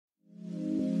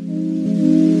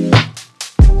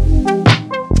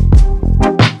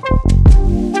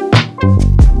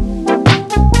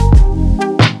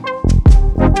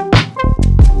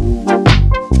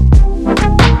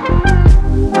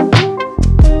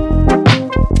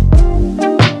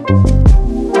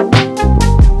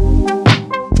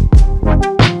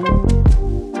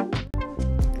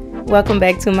Welcome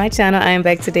back to my channel. I am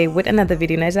back today with another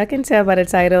video, and as y'all can tell by the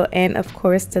title and of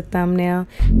course the thumbnail,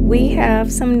 we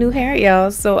have some new hair, y'all.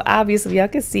 So obviously y'all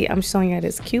can see I'm showing you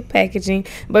this cute packaging,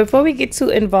 but before we get too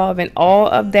involved in all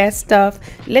of that stuff,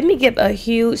 let me give a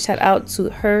huge shout out to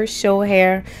Hershow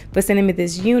Hair for sending me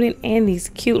this unit and these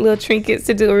cute little trinkets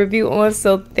to do a review on.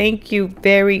 So thank you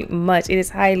very much. It is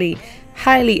highly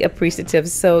appreciative.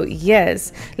 So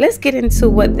yes, let's get into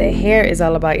what the hair is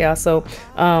all about, y'all. So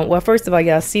well, first of all,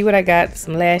 y'all see what I got: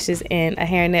 some lashes and a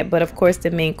hairnet, but of course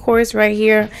the main course right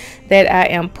here that I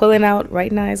am pulling out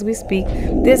right now as we speak.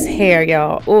 This hair,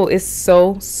 y'all, oh, it's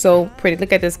so pretty.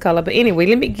 Look at this color. But anyway,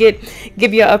 let me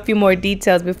give you a few more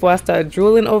details before I start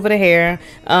drooling over the hair.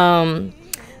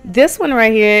 This one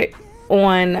right here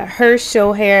on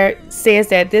Hershow Hair says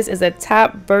that this is a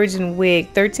top virgin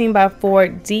wig,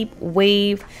 13x4 deep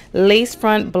wave lace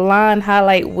front blonde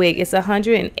highlight wig. It's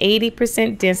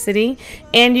 180% density,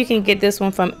 and you can get this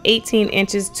one from 18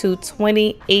 inches to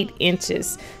 28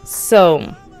 inches.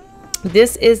 So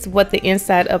this is what the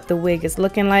inside of the wig is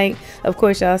looking like. Of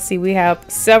course, y'all see we have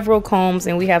several combs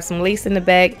and we have some lace in the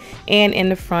back and in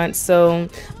the front. So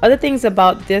other things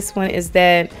about this one is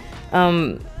that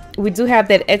we do have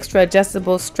that extra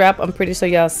adjustable strap. I'm pretty sure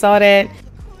y'all saw that.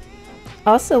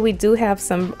 Also, we do have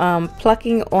some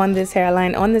plucking on this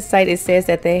hairline. On the site, it says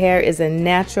that the hair is a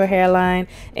natural hairline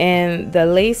and the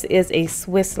lace is a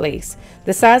Swiss lace.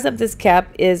 The size of this cap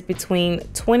is between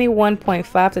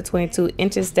 21.5 to 22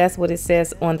 inches. That's what it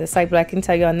says on the site, but I can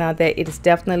tell y'all now that it is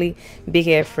definitely big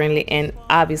hair friendly, and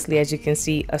obviously, as you can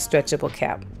see, a stretchable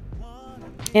cap.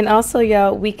 And also,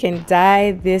 y'all, we can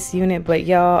dye this unit, but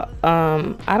y'all,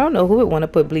 I don't know who would want to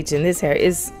put bleach in this hair.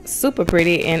 It's super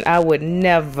pretty and I would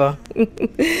never.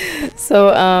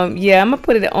 So yeah, I'm gonna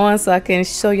put it on so I can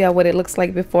show y'all what it looks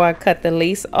like before I cut the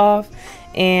lace off.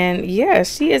 And yeah,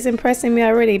 she is impressing me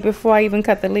already before I even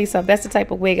cut the lace off. That's the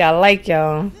type of wig I like,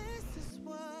 y'all.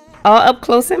 All up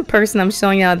close and personal, I'm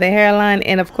showing y'all the hairline,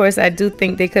 and of course I do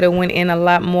think they could have went in a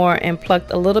lot more and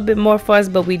plucked a little bit more for us,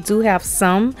 but we do have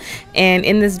some. And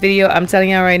in this video, I'm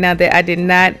telling y'all right now that I did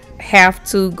not have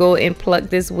to go and pluck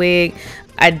this wig.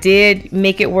 I did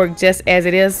make it work just as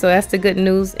it is, so that's the good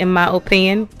news in my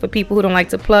opinion. For people who don't like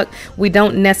to pluck, we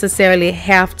don't necessarily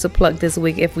have to pluck this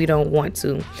wig if we don't want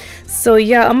to. So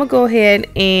yeah, I'm gonna go ahead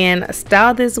and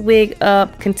style this wig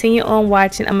up. Continue on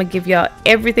watching. I'm gonna give y'all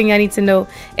everything I need to know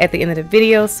at the end of the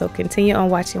video, so continue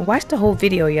on watching. Watch the whole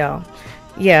video, y'all.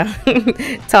 Yeah.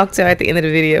 Talk to her at the end of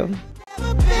the video.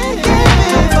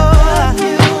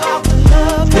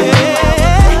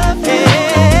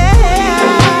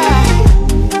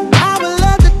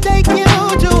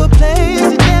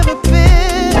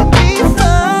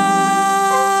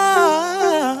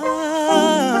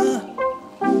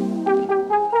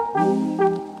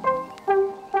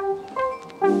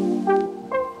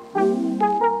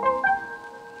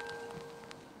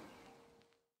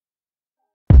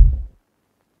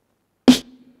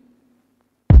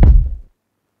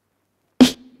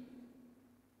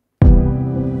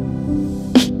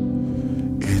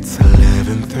 It's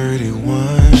 11:31.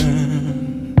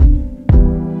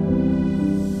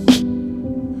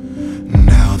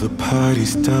 Now the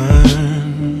party's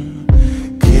done.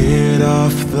 Get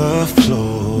off the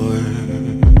floor.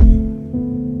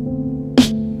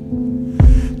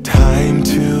 Time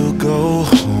to go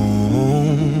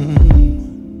home,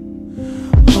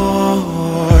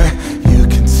 or you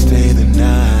can stay the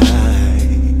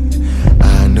night.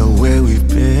 I know where we've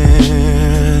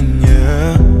been,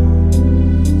 yeah.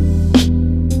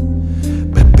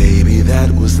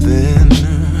 That was then.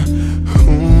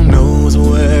 Who knows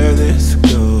where this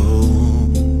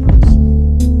goes?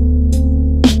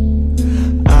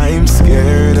 I'm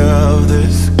scared of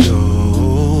this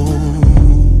ghost.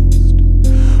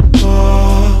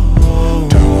 Oh,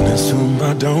 don't assume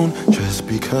I don't, just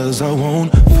because I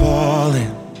won't fall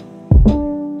in.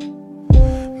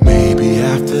 Maybe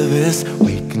after this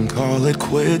we can call it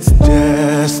quits,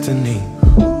 destiny.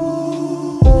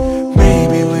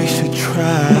 Maybe we should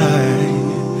try.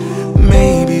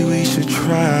 Maybe we should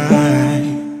try.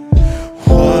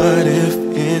 What if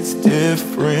it's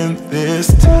different this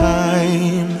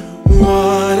time?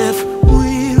 What if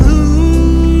we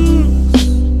lose?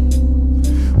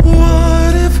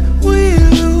 What if we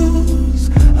lose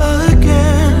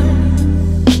again?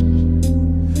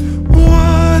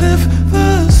 What if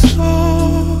the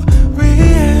story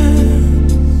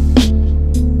ends?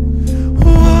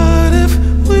 What if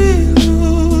we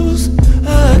lose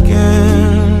again?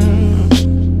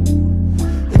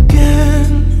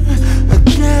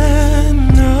 Again,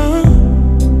 no.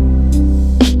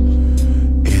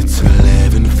 It's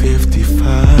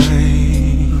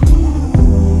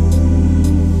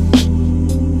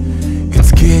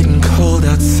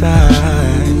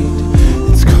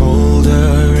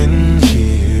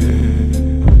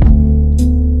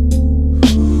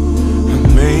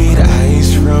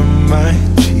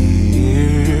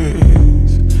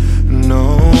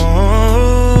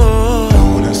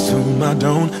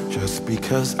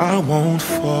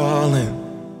falling.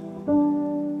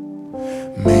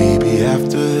 Maybe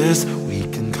after this we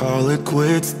can call it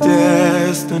quits,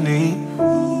 destiny.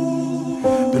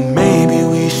 But maybe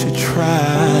we should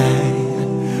try.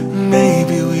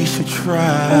 Maybe we should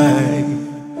try.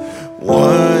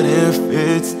 What if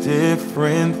it's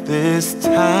different this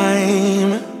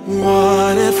time?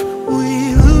 What if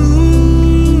we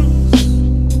lose?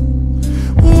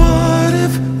 What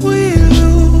if we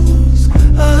lose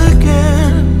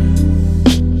again?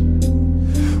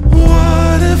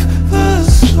 What if the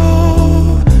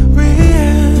story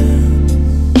ends?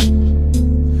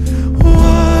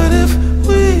 What if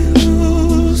we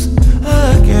lose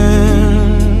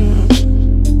again?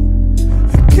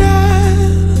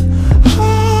 Again? Oh.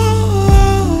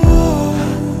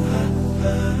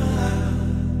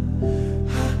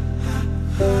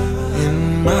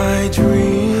 In my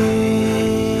dream,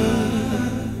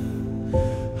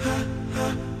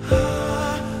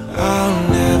 I'll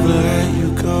never let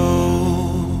you go.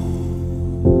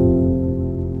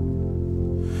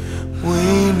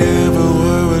 We never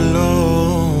were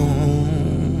alone.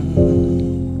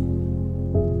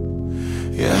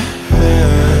 Yeah.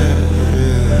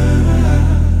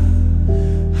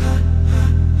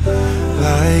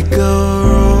 Like a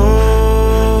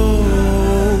rose,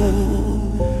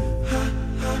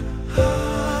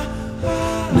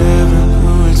 never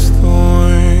grew its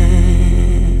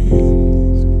thorns,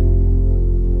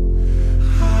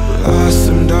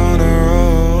 blossomed on our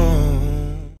own.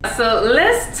 So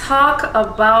let's talk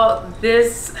about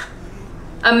this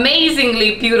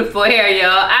amazingly beautiful hair,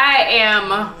 y'all. I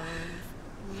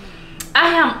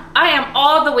am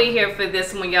all the way here for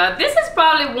this one, y'all. This is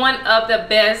probably one of the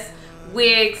best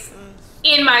wigs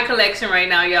in my collection right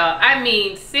now, y'all. I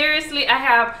mean, seriously, I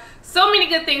have so many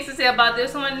good things to say about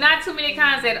this one. Not too many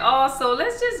cons at all, so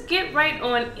let's just get right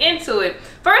on into it.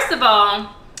 First of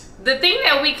all, the thing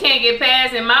that we can't get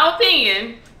past, in my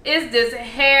opinion, is this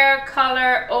hair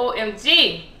color.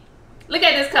 OMG. Look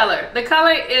at this color. The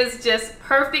color is just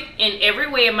perfect in every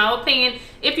way, in my opinion.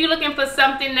 If you're looking for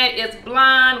something that is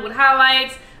blonde with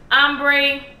highlights,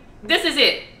 ombre, this is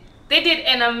it. They did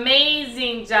an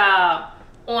amazing job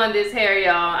on this hair,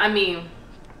 y'all. I mean,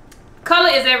 color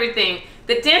is everything.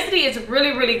 The density is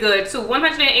really, really good too.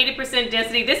 180%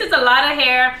 density. This is a lot of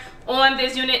hair on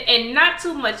this unit and not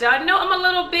too much. Y'all know I'm a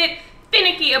little bit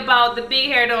finicky about the big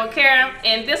hair don't care,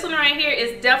 and this one right here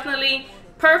is definitely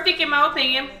perfect in my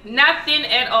opinion. Not thin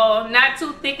at all, not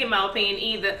too thick in my opinion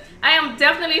either. I am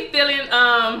definitely feeling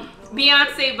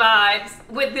Beyonce vibes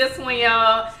with this one,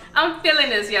 y'all. I'm feeling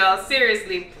this, y'all,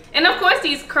 seriously. And of course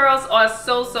these curls are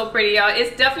so pretty, y'all.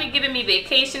 It's definitely giving me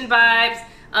vacation vibes.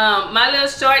 My little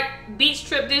short beach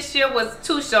trip this year was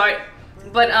too short,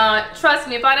 but trust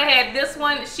me, if I'd have had this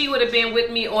one, she would have been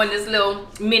with me on this little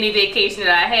mini vacation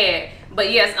that I had.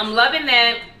 But yes, I'm loving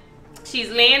that. She's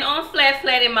laying on flat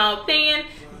in my opinion.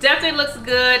 Definitely looks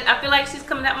good. I feel like she's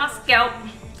coming out my scalp.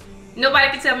 Nobody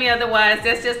can tell me otherwise.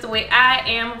 That's just the way I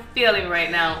am feeling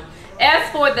right now. As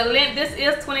for the length, this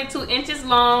is 22 inches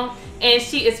long and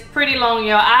she is pretty long,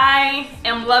 y'all. I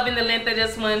am loving the length of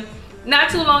this one. Not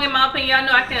too long in my opinion. Y'all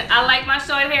know I like my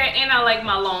short hair and I like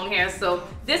my long hair. So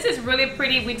this is really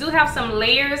pretty. We do have some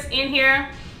layers in here.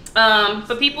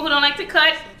 For people who don't like to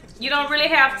cut, you don't really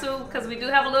have to, because we do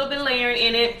have a little bit of layering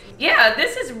in it. Yeah,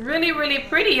 this is really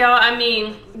pretty, y'all. I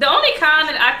mean, the only con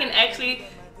that I can actually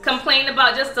complain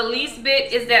about just the least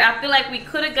bit is that I feel like we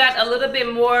could have got a little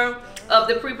bit more of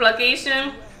the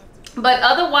pre-plication. But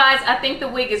otherwise, I think the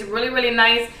wig is really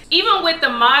nice. Even with the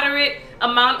moderate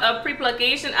amount of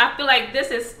pre-plication, I feel like this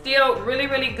is still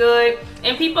really good.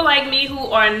 And people like me who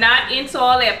are not into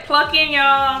all that plucking,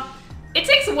 y'all, it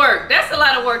takes work. That's a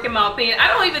lot of work in my opinion. I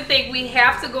don't even think we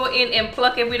have to go in and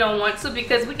pluck if we don't want to,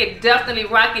 because we could definitely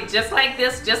rock it just like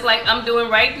this, just like I'm doing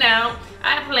right now.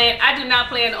 I do not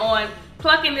plan on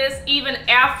plucking this even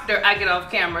after I get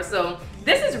off camera. So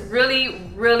this is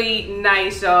really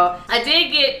nice, y'all. I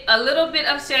did get a little bit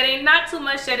of shedding, not too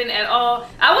much shedding at all.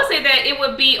 I would say that it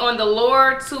would be on the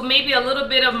lower to maybe a little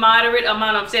bit of moderate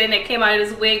amount of shedding that came out of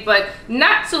this wig, but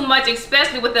not too much,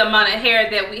 especially with the amount of hair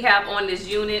that we have on this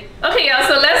unit. Okay, y'all,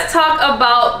 so let's talk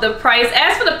about the price.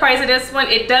 As for the price of this one,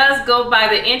 it does go by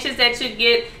the inches that you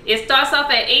get. It starts off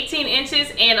at 18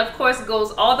 inches and of course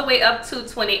goes all the way up to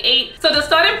 28. So the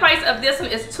starting price of this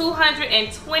one is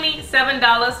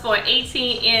 $227 for an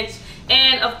 18-inch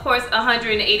and of course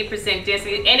 180%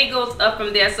 density, and it goes up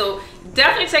from there. So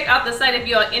definitely check out the site if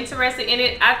you are interested in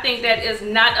it. I think that is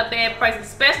not a bad price,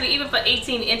 especially even for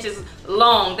 18 inches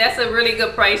long. That's a really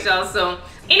good price, y'all. So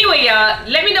anyway, y'all,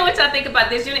 let me know what y'all think about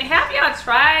this unit. Have y'all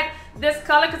tried this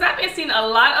color because I've been seeing a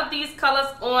lot of these colors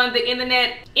on the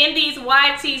internet in these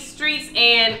YT streets,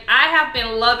 and I have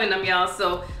been loving them, y'all.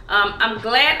 So I'm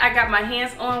glad I got my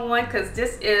hands on one because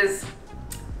this is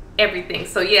everything.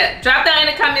 So yeah, drop down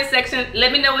in the comment section,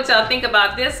 let me know what y'all think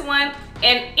about this one,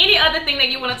 and any other thing that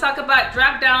you want to talk about,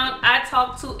 drop down. I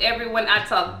talk to everyone, I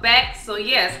talk back. So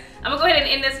yes, I'm gonna go ahead and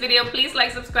end this video. Please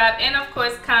like, subscribe, and of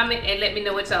course comment and let me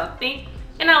know what y'all think,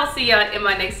 and I will see y'all in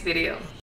my next video.